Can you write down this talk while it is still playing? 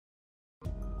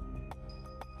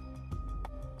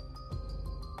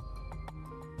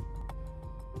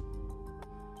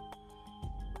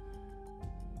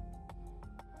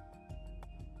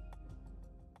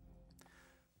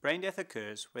Brain death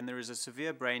occurs when there is a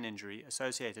severe brain injury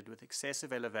associated with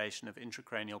excessive elevation of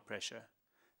intracranial pressure.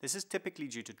 This is typically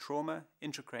due to trauma,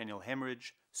 intracranial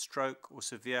hemorrhage, stroke, or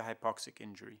severe hypoxic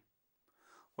injury.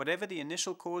 Whatever the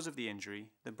initial cause of the injury,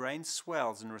 the brain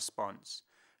swells in response,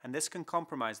 and this can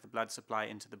compromise the blood supply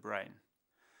into the brain.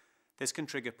 This can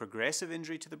trigger progressive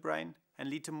injury to the brain and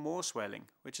lead to more swelling,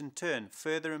 which in turn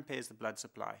further impairs the blood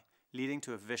supply, leading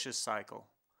to a vicious cycle.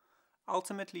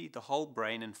 Ultimately, the whole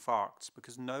brain infarcts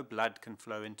because no blood can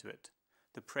flow into it.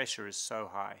 The pressure is so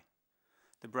high.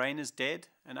 The brain is dead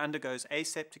and undergoes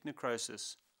aseptic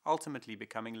necrosis, ultimately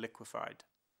becoming liquefied.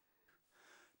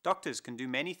 Doctors can do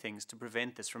many things to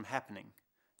prevent this from happening.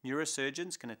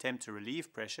 Neurosurgeons can attempt to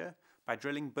relieve pressure by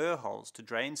drilling burr holes to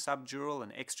drain subdural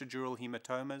and extradural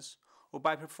hematomas, or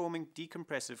by performing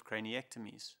decompressive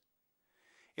craniectomies.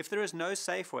 If there is no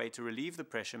safe way to relieve the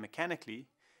pressure mechanically,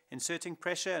 inserting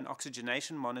pressure and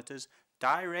oxygenation monitors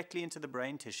directly into the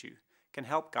brain tissue can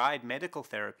help guide medical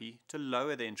therapy to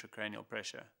lower the intracranial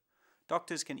pressure.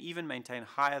 Doctors can even maintain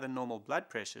higher than normal blood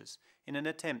pressures in an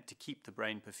attempt to keep the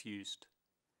brain perfused.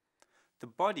 The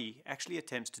body actually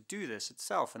attempts to do this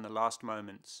itself in the last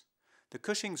moments. The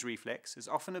Cushing's reflex is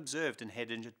often observed in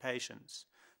head-injured patients.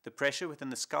 The pressure within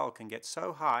the skull can get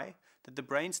so high that the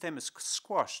brainstem is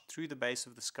squashed through the base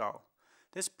of the skull.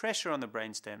 This pressure on the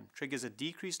brainstem triggers a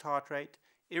decreased heart rate,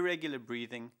 irregular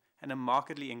breathing, and a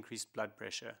markedly increased blood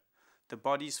pressure, the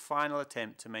body's final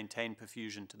attempt to maintain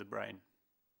perfusion to the brain.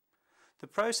 The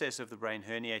process of the brain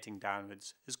herniating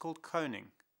downwards is called coning.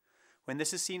 When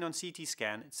this is seen on CT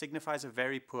scan, it signifies a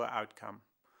very poor outcome.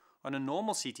 On a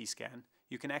normal CT scan,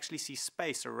 you can actually see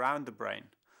space around the brain,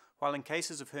 while in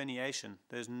cases of herniation,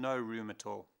 there is no room at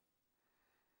all.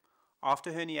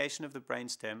 After herniation of the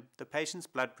brainstem, the patient's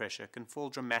blood pressure can fall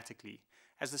dramatically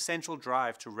as the central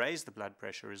drive to raise the blood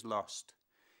pressure is lost.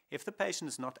 If the patient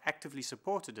is not actively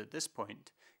supported at this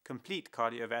point, complete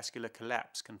cardiovascular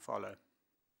collapse can follow.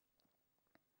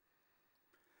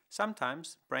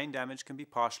 Sometimes, brain damage can be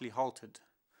partially halted.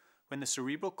 When the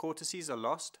cerebral cortices are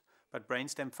lost, but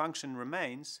brainstem function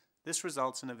remains, this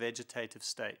results in a vegetative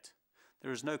state.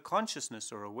 There is no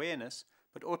consciousness or awareness,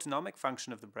 but autonomic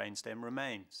function of the brainstem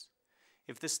remains.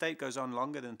 If this state goes on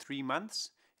longer than 3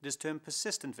 months, it is termed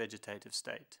persistent vegetative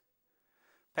state.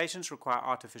 Patients require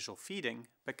artificial feeding,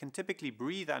 but can typically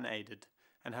breathe unaided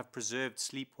and have preserved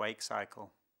sleep-wake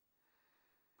cycle.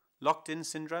 Locked-in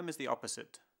syndrome is the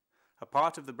opposite. A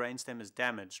part of the brainstem is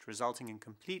damaged, resulting in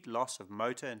complete loss of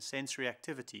motor and sensory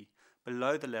activity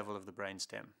below the level of the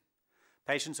brainstem.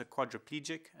 Patients are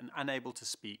quadriplegic and unable to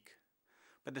speak.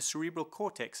 But the cerebral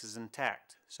cortex is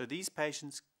intact, so these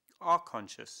patients are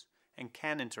conscious and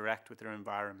can interact with their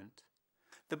environment.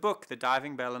 The book, The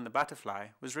Diving Bell and the Butterfly,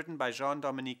 was written by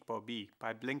Jean-Dominique Bauby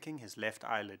by blinking his left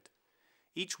eyelid.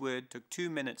 Each word took 2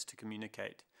 minutes to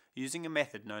communicate, using a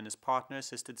method known as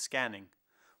partner-assisted scanning,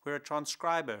 where a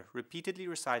transcriber repeatedly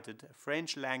recited a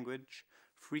French language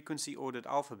frequency-ordered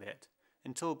alphabet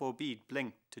until Bauby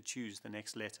blinked to choose the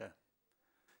next letter.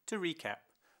 To recap,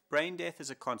 brain death is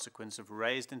a consequence of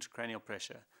raised intracranial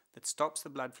pressure that stops the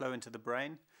blood flow into the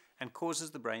brain and causes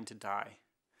the brain to die.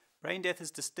 Brain death is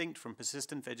distinct from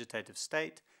persistent vegetative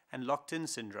state and locked-in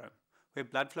syndrome, where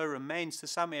blood flow remains to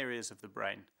some areas of the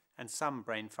brain and some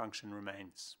brain function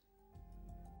remains.